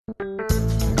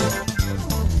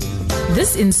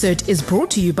This insert is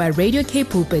brought to you by Radio K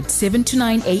Pulpit 7 to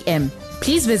 9 a.m.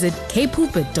 Please visit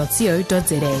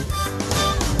kpulpit.co.za.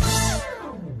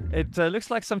 It looks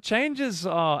like some changes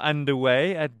are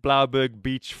underway at Blaauwberg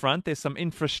Beachfront. There's some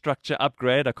infrastructure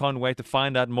upgrade. I can't wait to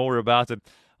find out more about it.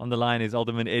 On the line is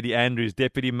Alderman Eddie Andrews,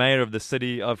 Deputy Mayor of the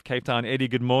City of Cape Town. Eddie,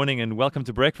 good morning and welcome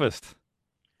to breakfast.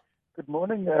 Good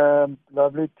morning.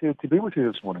 Lovely to be with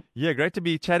you this morning. Yeah, great to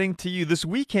be chatting to you. This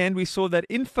weekend, we saw that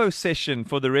info session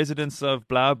for the residents of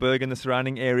Blaauwberg and the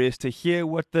surrounding areas to hear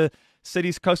what the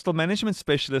city's coastal management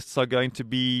specialists are going to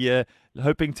be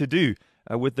hoping to do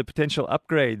with the potential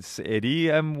upgrades.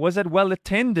 Eddie, was that well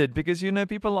attended? Because, you know,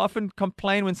 people often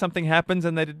complain when something happens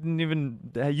and they didn't even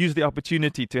use the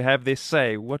opportunity to have their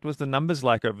say. What was the numbers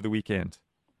like over the weekend?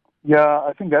 Yeah,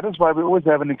 I think that is why we always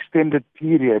have an extended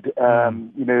period.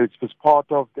 You know, it was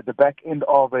part of the back end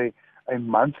of a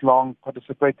month-long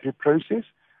participatory process.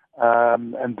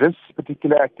 And this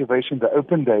particular activation, the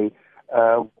open day,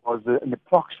 was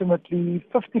approximately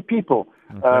 50 people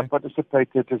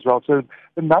participated as well. So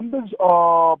the numbers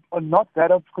are not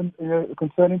that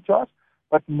concerning to us,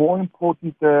 but more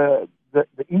important, the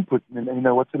input, and, you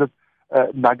know, what sort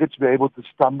of nuggets we're able to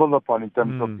stumble upon in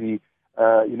terms of the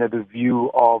the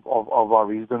view of our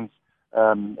residents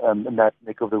in that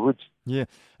neck of the woods. Yeah.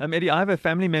 Eddie, I have a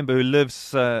family member who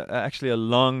lives actually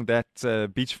along that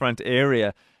beachfront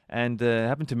area, and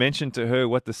happened to mention to her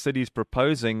what the city's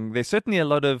proposing. There's certainly a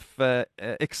lot of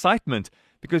excitement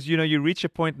because, you know, you reach a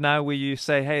point now where you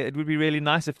say, hey, it would be really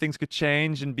nice if things could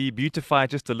change and be beautified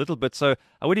just a little bit. So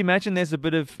I would imagine there's a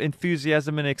bit of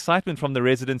enthusiasm and excitement from the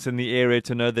residents in the area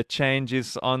to know that change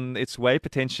is on its way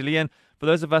potentially. And for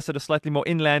those of us that are slightly more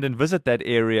inland and visit that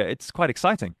area, it's quite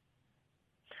exciting.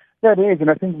 Yeah, it is.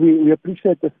 And I think we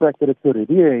appreciate the fact that it's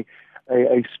already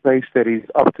a space that is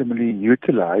optimally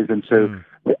utilized. And so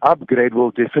the upgrade will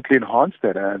definitely enhance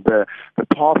that. The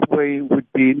pathway would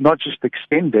be not just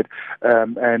extended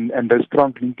and those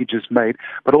trunk linkages made,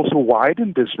 but also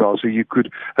widened as well. So you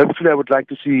could, hopefully I would like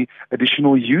to see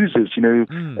additional users,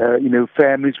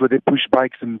 families with their push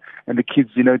bikes and the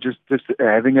kids, just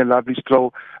having a lovely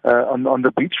stroll on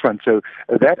the beachfront. So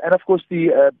that, and of course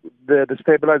the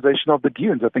stabilization of the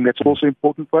dunes, I think that's also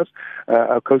important for us.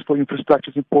 Our coastal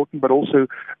infrastructure is important, but also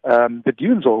the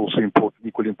dunes are also important,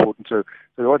 equally important. So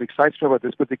what excites me about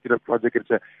this particular project,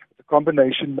 it's a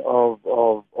combination of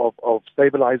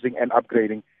stabilizing and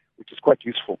upgrading, which is quite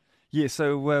useful. Yeah,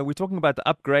 so we're talking about the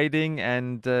upgrading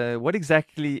and what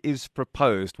exactly is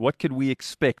proposed. What could we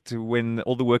expect when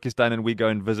all the work is done and we go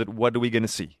and visit? What are we going to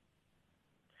see?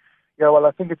 Yeah, well,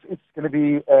 I think it's going to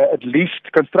be at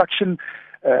least construction.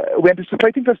 We're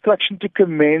anticipating construction to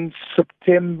commence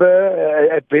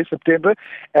at best September,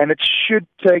 and it should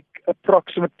take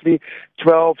approximately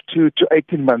 12 to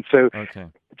 18 months. So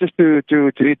just to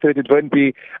reiterate, it won't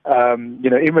be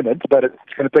imminent, but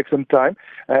it's going to take some time.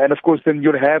 And of course, then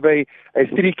you'll have a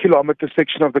 3-kilometer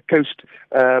section of the coast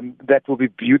that will be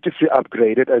beautifully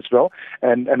upgraded as well.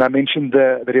 And I mentioned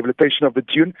the rehabilitation of the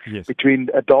dune between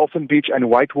Dolphin Beach and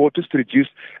Whitewaters to reduce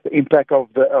the impact of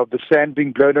the sand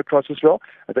being blown across as well.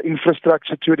 The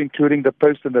infrastructure to it, including the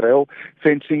post and the rail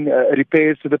fencing,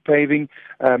 repairs to the paving,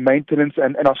 maintenance,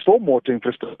 and our stormwater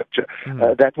infrastructure.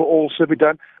 That will also be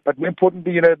done. But more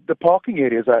importantly, the parking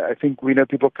areas. I think we know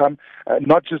people come,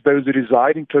 not just those who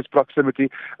reside in close proximity,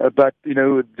 but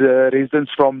the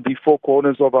residents from the four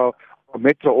corners of our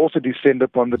metro also descend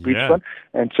upon the beachfront,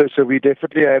 and so we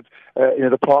definitely have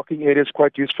the parking areas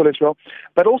quite useful as well.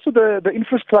 But also the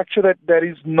infrastructure that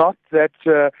is not that's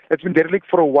been derelict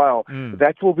for a while,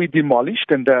 that will be demolished,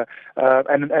 and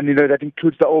that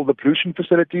includes all the pollution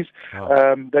facilities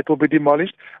that will be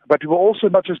demolished. But we will also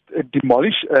not just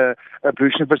demolish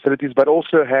pollution facilities, but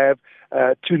also have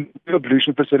 2 new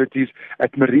pollution facilities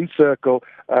at Marine Circle,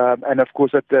 and of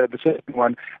course at the second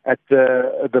one at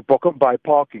the Bokkenbaai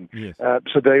parking.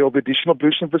 So there will be additional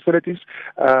pollution facilities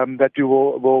that we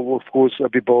will of course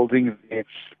be building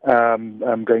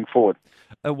going forward.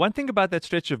 One thing about that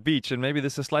stretch of beach, and maybe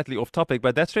this is slightly off topic,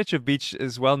 but that stretch of beach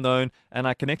is well known, and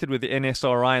I connected with the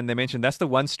NSRI, and they mentioned that's the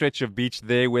one stretch of beach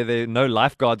there where there are no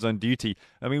lifeguards on duty.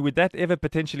 I mean, would that ever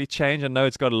potentially change? I know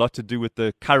it's got a lot to do with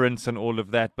the currents and all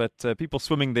of that, but people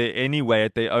swimming there anyway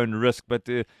at their own risk. But,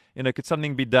 could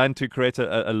something be done to create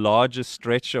a larger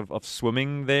stretch of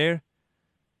swimming there?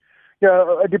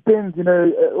 Yeah, it depends. It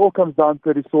all comes down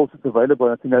to the resources available.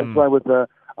 I think that's why with our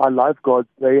lifeguards,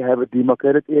 they have a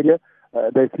demarcated area.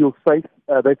 They feel safe.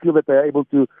 They feel that they're able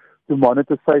to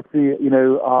monitor safely,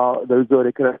 those who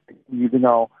are using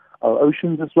our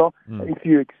oceans as well. If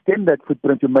you extend that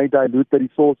footprint, you may dilute the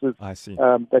resources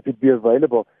that would be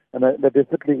available. And that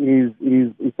definitely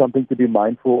is something to be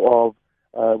mindful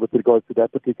of with regards to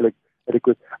that particular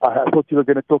request. I thought you were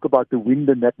going to talk about the wind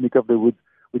in that neck of the woods,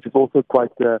 which is also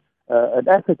quite an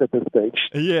asset at this stage.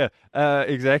 Yeah,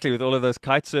 exactly, with all of those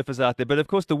kite surfers out there. But of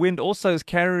course, the wind also is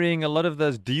carrying a lot of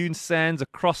those dune sands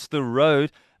across the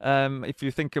road. If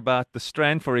you think about the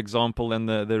Strand, for example, and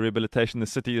the rehabilitation the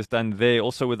city has done there,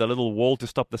 also with a little wall to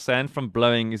stop the sand from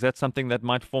blowing, is that something that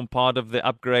might form part of the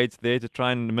upgrades there to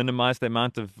try and minimize the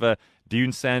amount of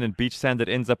dune sand and beach sand that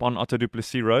ends up on Otto du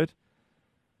Plessis Road?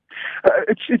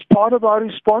 It's part of our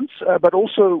response, but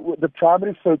also the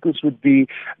primary focus would be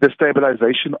the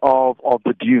stabilization of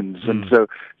the dunes. And so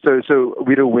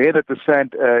we're aware that the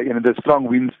sand, the strong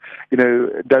winds,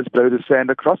 does blow the sand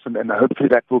across, and hopefully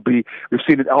that will be. We've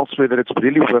seen it elsewhere that it's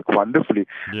really worked wonderfully.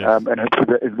 Yes. And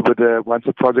hopefully, once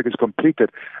the project is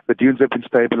completed, the dunes have been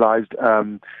stabilized.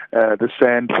 The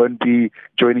sand won't be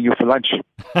joining you for lunch.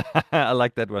 I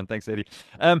like that one. Thanks, Eddie.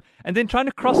 And then trying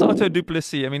to cross Otto du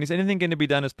Plessis. I mean, is anything going to be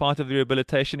done as part of the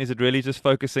rehabilitation? Is it really just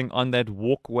focusing on that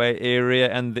walkway area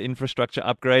and the infrastructure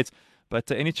upgrades? But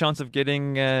any chance of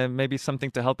getting maybe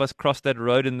something to help us cross that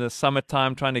road in the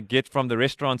summertime, trying to get from the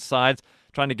restaurant sides,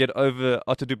 trying to get over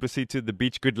Otto du Plessis to the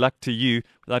beach? Good luck to you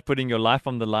without putting your life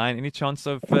on the line. Any chance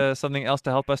of something else to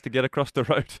help us to get across the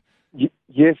road?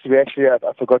 Yes, we actually, I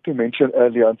forgot to mention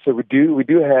earlier on. So we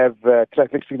do have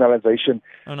traffic signalization,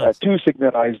 two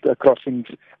signalized crossings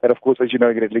that, of course, as you know,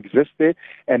 it exists there,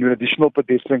 and an additional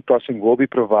pedestrian crossing will be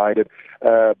provided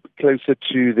closer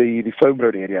to the Foam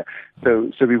Road area.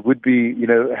 So we would be,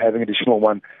 having additional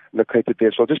one located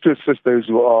there. So just to assist those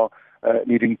who are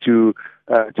needing to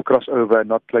cross over and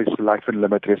not place life and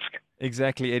limb at risk.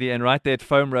 Exactly, Eddie. And right there at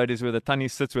Foam Road is where the Tannie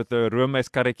sits with the Romeis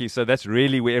Karretjie. So that's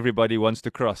really where everybody wants to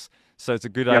cross. So it's a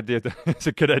good idea. It's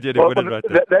a good idea to put it right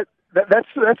there. That's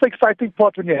the exciting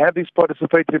part when you have these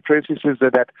participatory processes,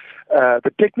 that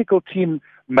the technical team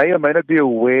may or may not be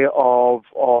aware of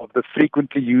the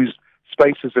frequently used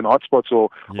spaces and hotspots or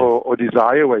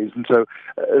desire ways. And so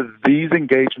these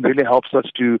engagement really helps us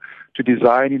to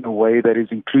design in a way that is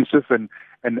inclusive and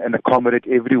accommodate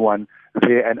everyone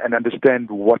there and understand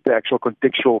what the actual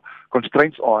contextual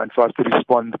constraints are, and for us to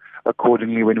respond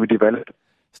accordingly when we develop.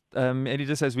 Eddie,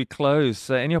 just as we close,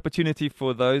 any opportunity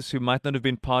for those who might not have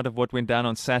been part of what went down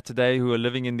on Saturday, who are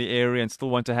living in the area and still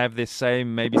want to have their say,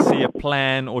 maybe see a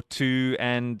plan or two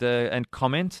and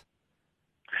comment?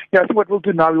 Yeah, I think what we'll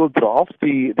do now, we will draft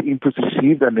the inputs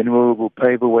received, and then we'll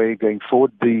pave a way going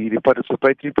forward. The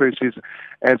participatory process,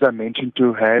 as I mentioned,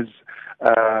 has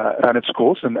run its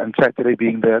course, and Saturday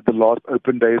being the last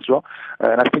open day as well.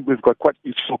 And I think we've got quite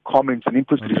useful comments and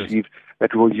inputs received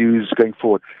that we'll use going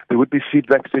forward. There would be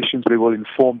feedback sessions where we'll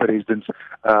inform the residents,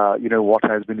 what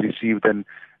has been received, and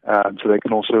so they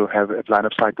can also have a line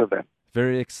of sight of that.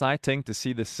 Very exciting to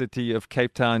see the city of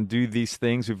Cape Town do these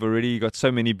things. We've already got so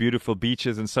many beautiful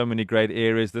beaches and so many great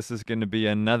areas. This is going to be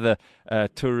another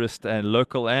tourist and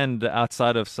local and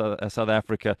outside of South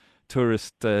Africa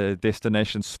tourist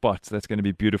destination spot. That's going to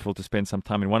be beautiful to spend some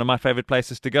time in. One of my favorite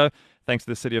places to go. Thanks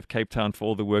to the city of Cape Town for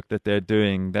all the work that they're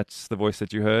doing. That's the voice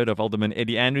that you heard of Alderman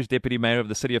Eddie Andrews, Deputy Mayor of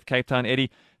the city of Cape Town.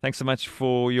 Eddie, thanks so much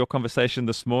for your conversation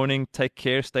this morning. Take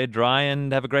care, stay dry,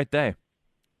 and have a great day.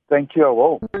 Thank you. I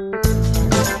will.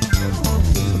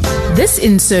 This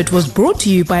insert was brought to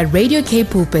you by Radio K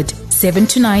Pulpit, 7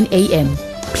 to 9 a.m.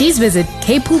 Please visit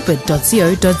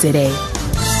kpulpit.co.za.